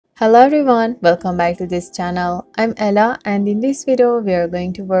Hello everyone, welcome back to this channel. I'm Ella and in this video we are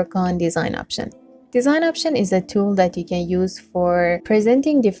going to work on design option. Design option is a tool that you can use for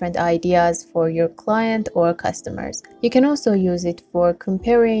presenting different ideas for your client or customers. You can also use it for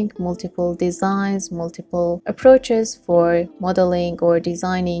comparing multiple designs, multiple approaches for modeling or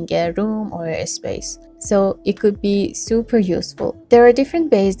designing a room or a space. So it could be super useful. There are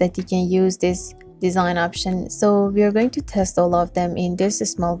different ways that you can use this design option, so we are going to test all of them in this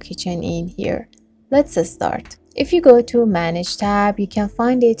small kitchen in here. Let's start. If you go to Manage tab, you can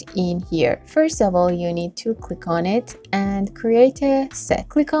find it in here. First of all, you need to click on it and create a set.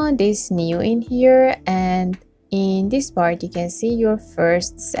 Click on this new in here, and in this part you can see your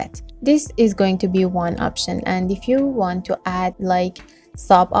first set. This is going to be one option, and if you want to add like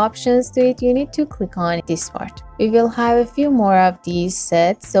sub options to it, you need to click on this part. We will have a few more of these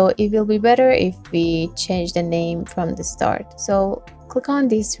sets, so it will be better if we change the name from the start. So click on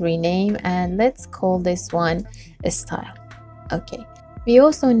this rename and let's call this one a style. Okay, we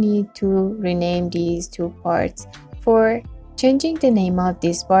also need to rename these two parts. For changing the name of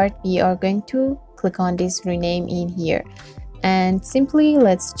this part, we are going to click on this rename in here and simply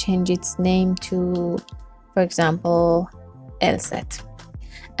let's change its name to, for example, LSet.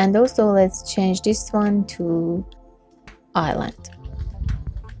 And also let's change this one to island.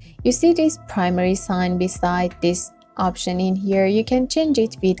 You see this primary sign beside this option in here. You can change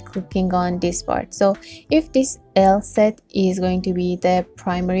it with clicking on this part. So if this L set is going to be the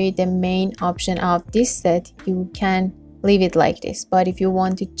primary, the main option of this set, you can leave it like this. But if you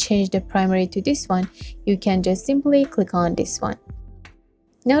want to change the primary to this one, you can just simply click on this one.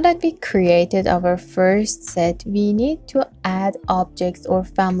 Now that we created our first set, we need to add objects or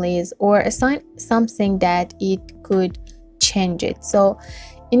families or assign something that it could change it. So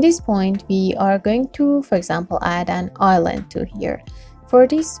in this point, we are going to, for example, add an island to here. For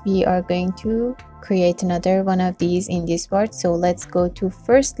this, we are going to create another one of these in this part. So let's go to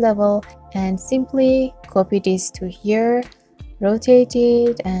first level and simply copy this to here, rotate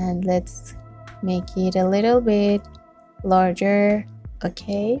it, and let's make it a little bit larger.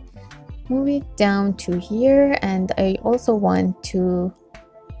 Okay, move it down to here, and I also want to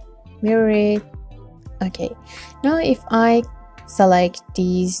mirror it. Okay, now if I select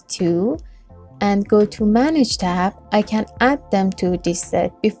these two and go to Manage tab, I can add them to this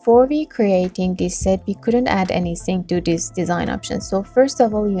set. Before we creating this set, we couldn't add anything to this design option. So first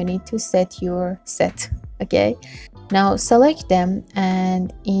of all, you need to set your set. Okay, now select them,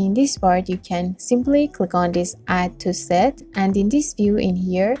 and in this part you can simply click on this add to set, and in this view in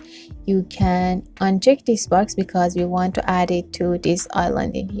here you can uncheck this box because we want to add it to this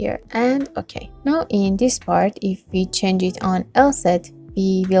island in here. And okay, now in this part, if we change it on L set,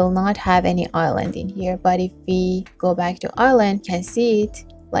 we will not have any island in here, but if we go back to island, you can see it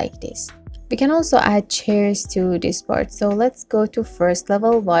like this. We can also add chairs to this part. So let's go to first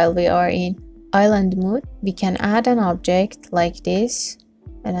level. While we are in island mode, we can add an object like this,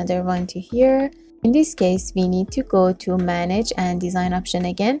 another one to here. In this case, we need to go to Manage and Design option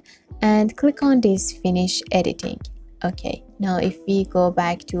again and click on this Finish Editing. Okay, now if we go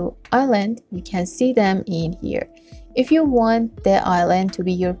back to island, you can see them in here. If you want the island to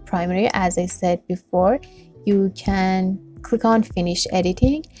be your primary, as I said before, you can click on Finish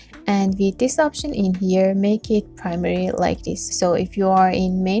Editing, and with this option in here, make it primary like this. So if you are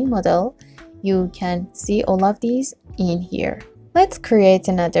in main model, you can see all of these in here. Let's create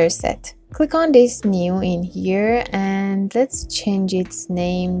another set. Click on this new in here and let's change its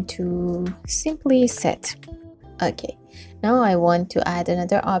name to simply set. Okay, now I want to add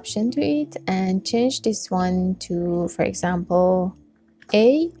another option to it and change this one to, for example,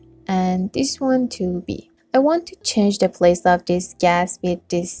 A, and this one to B. I want to change the place of this gas with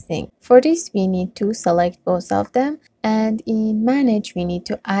this thing. For this, we need to select both of them, and in Manage, we need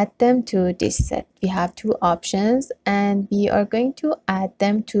to add them to this set. We have two options, and we are going to add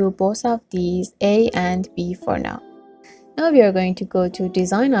them to both of these, A and B for now. Now we are going to go to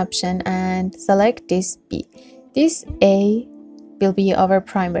Design option and select this B. This A will be our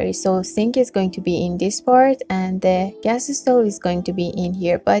primary, so sink is going to be in this part and the gas stove is going to be in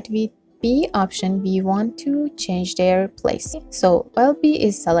here, but with B option we want to change their place. So while B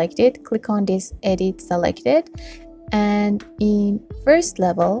is selected, click on this Edit Selected, and in first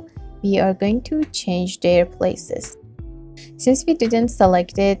level we are going to change their places. Since we didn't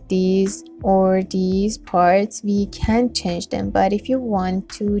selected these or these parts, we can change them, but if you want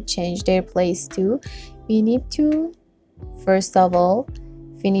to change their place too, we need to first of all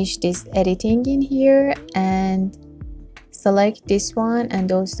finish this editing in here and select this one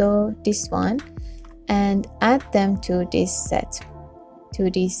and also this one and add them to this set, to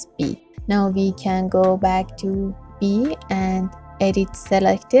this B. Now we can go back to B and edit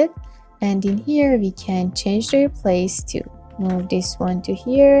selected, and in here we can change their place to move this one to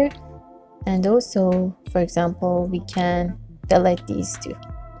here, and also for example we can delete these two.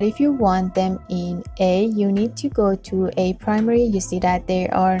 If you want them in A, you need to go to A primary. You see that they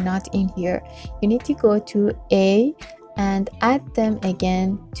are not in here. You need to go to A and add them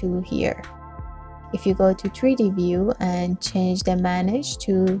again to here. If you go to 3D view and change the manage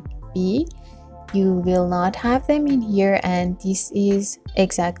to B, you will not have them in here, and this is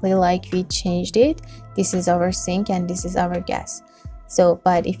exactly like we changed it. This is our sink and this is our gas. So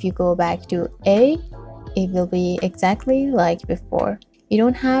but if you go back to A, it will be exactly like before. You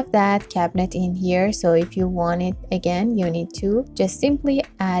don't have that cabinet in here, so if you want it again, you need to just simply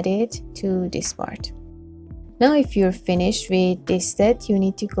add it to this part. Now if you're finished with this set, you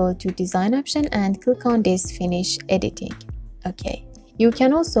need to go to design option and click on this finish editing. Okay, you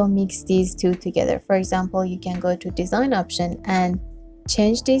can also mix these two together. For example, you can go to design option and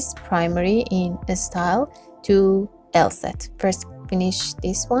change this primary in a style to L set. First finish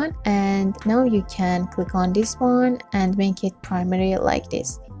this one, and now you can click on this one and make it primary like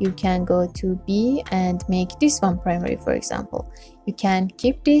this. You can go to B and make this one primary. For example, you can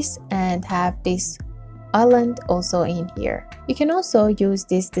keep this and have this island also in here. You can also use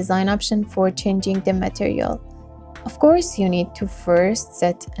this design option for changing the material. Of course, you need to first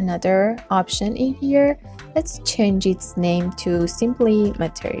set another option in here. Let's change its name to simply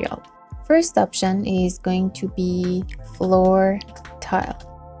material. First option is going to be floor tile.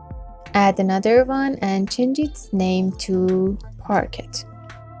 Add another one and change its name to parquet.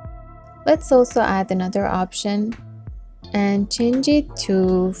 Let's also add another option and change it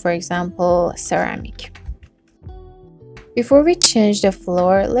to, for example, ceramic. Before we change the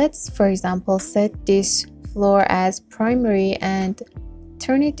floor, let's, for example, set this floor as primary and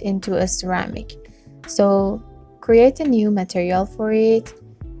turn it into a ceramic. So create a new material for it.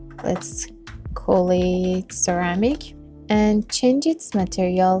 Let's call it ceramic and change its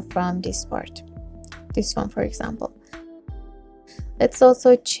material from this part, this one for example. Let's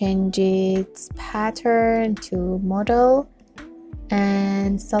also change its pattern to model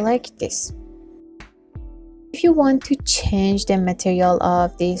and select this. If you want to change the material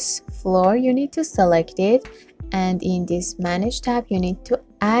of this floor, you need to select it, and in this manage tab you need to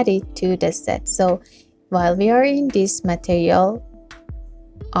add it to the set. So while we are in this material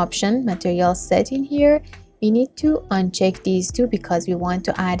option, material set in here, we need to uncheck these two because we want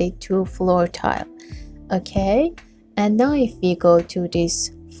to add it to floor tile. Okay, and now if we go to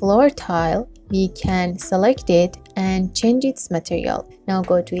this floor tile, we can select it and change its material. Now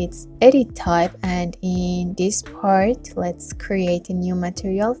go to its edit type, and in this part let's create a new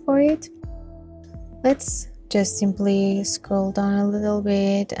material for it. Let's just simply scroll down a little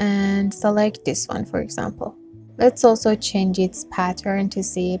bit and select this one for example. Let's also change its pattern to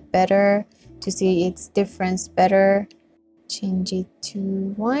see it better, to see its difference better. Change it to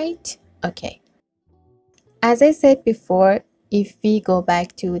white. Okay, as I said before, if we go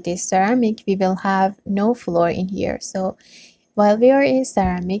back to this ceramic, we will have no floor in here. So while we are in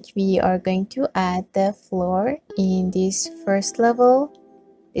ceramic, we are going to add the floor in this first level,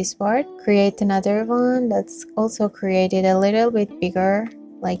 this part. Create another one. Let's also create it a little bit bigger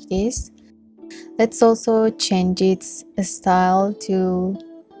like this. Let's also change its style to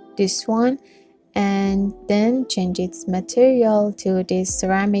this one, and then change its material to this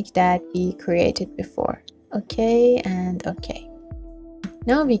ceramic that we created before. Okay, and okay.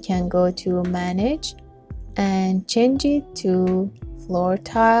 Now we can go to manage and change it to floor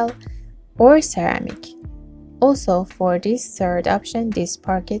tile or ceramic. Also for this third option, this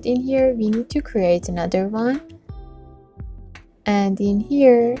parquet in here, we need to create another one, and in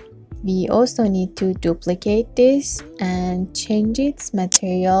here we also need to duplicate this and change its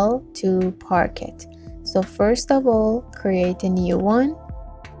material to parquet. So first of all, create a new one,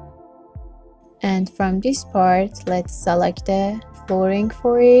 and from this part let's select the flooring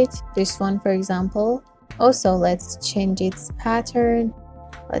for it, this one for example. Also let's change its pattern.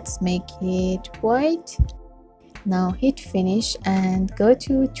 Let's make it white. Now hit finish and go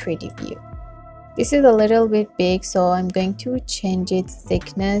to 3D view. This is a little bit big, so I'm going to change its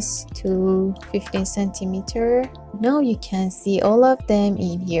thickness to 15 centimeter. Now you can see all of them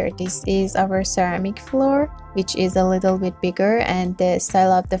in here. This is our ceramic floor, which is a little bit bigger, and the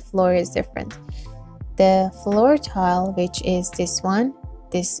style of the floor is different. The floor tile, which is this one,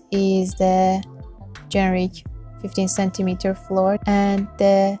 this is the generic 15 centimeter floor, and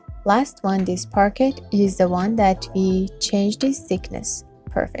the last one, this parquet, is the one that we changed its thickness.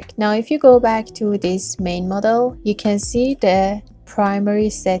 Perfect. Now if you go back to this main model, you can see the primary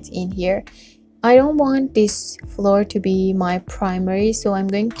set in here. I don't want this floor to be my primary, so I'm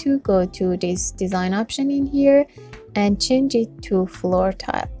going to go to this design option in here and change it to floor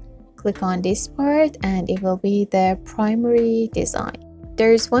tile. Click on this part and it will be the primary design.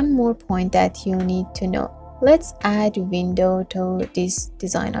 There's one more point that you need to know. Let's add window to this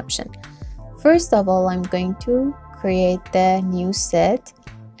design option. First of all, I'm going to create the new set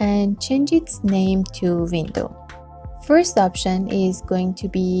and change its name to window. First option is going to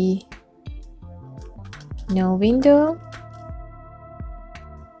be no window.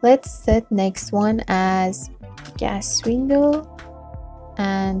 Let's set next one as gas window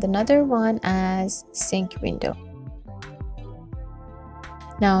and another one as sink window.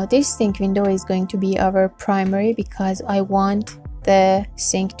 Now this sink window is going to be our primary because I want the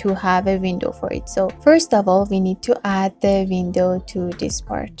sink to have a window for it. So first of all, we need to add the window to this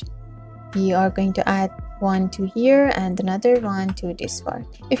part. We are going to add one to here and another one to this part.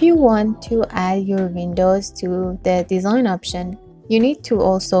 If you want to add your windows to the design option, you need to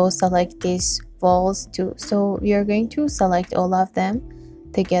also select these walls too. So we are going to select all of them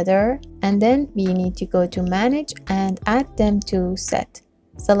together and then we need to go to manage and add them to set.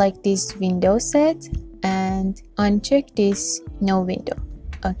 Select this window set and uncheck this no window.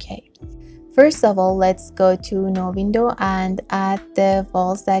 Okay. First of all, let's go to no window and add the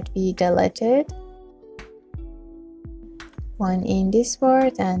walls that we deleted. One in this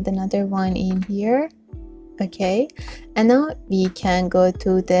part and another one in here. Okay, and now we can go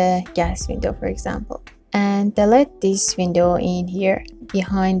to the gas window, for example, and delete this window in here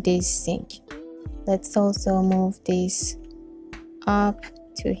behind this sink. Let's also move this up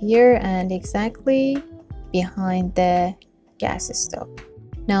to here and exactly behind the gas stove.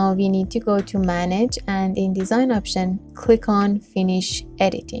 Now we need to go to manage and in design option click on finish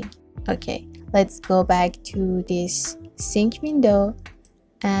editing. Okay, let's go back to this sink window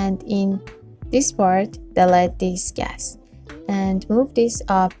and in this part delete this gas and move this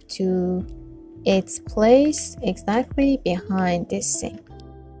up to its place exactly behind this sink.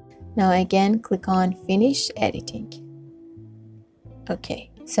 Now again click on finish editing. Okay,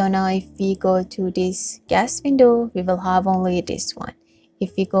 so now if we go to this gas window, we will have only this one.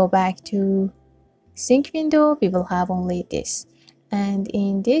 If we go back to sink window, we will have only this, and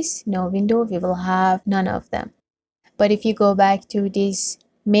in this no window we will have none of them. But if you go back to this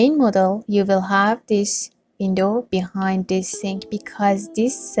main model, you will have this window behind this sink because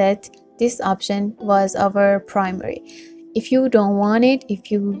this option was our primary. If you don't want it, if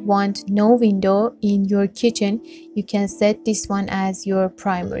you want no window in your kitchen, you can set this one as your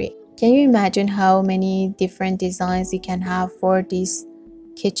primary. Can you imagine how many different designs you can have for this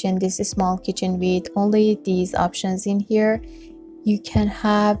kitchen, this small kitchen with only these options in here? You can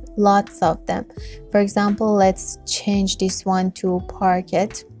have lots of them. For example, let's change this one to parquet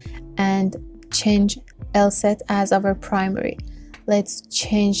and change LSet as our primary. Let's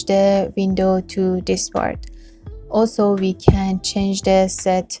change the window to this part. Also, we can change the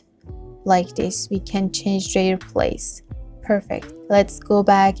set like this. We can change their place. Perfect. Let's go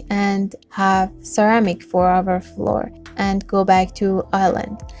back and have ceramic for our floor and go back to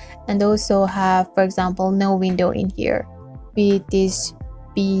island and also have, for example, no window in here with this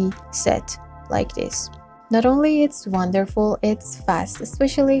B set like this. Not only it's wonderful, it's fast,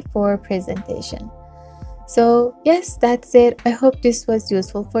 especially for presentation. So yes, that's it. I hope this was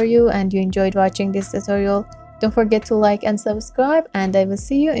useful for you and you enjoyed watching this tutorial. Don't forget to like and subscribe, and I will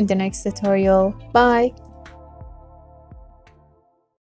see you in the next tutorial. Bye!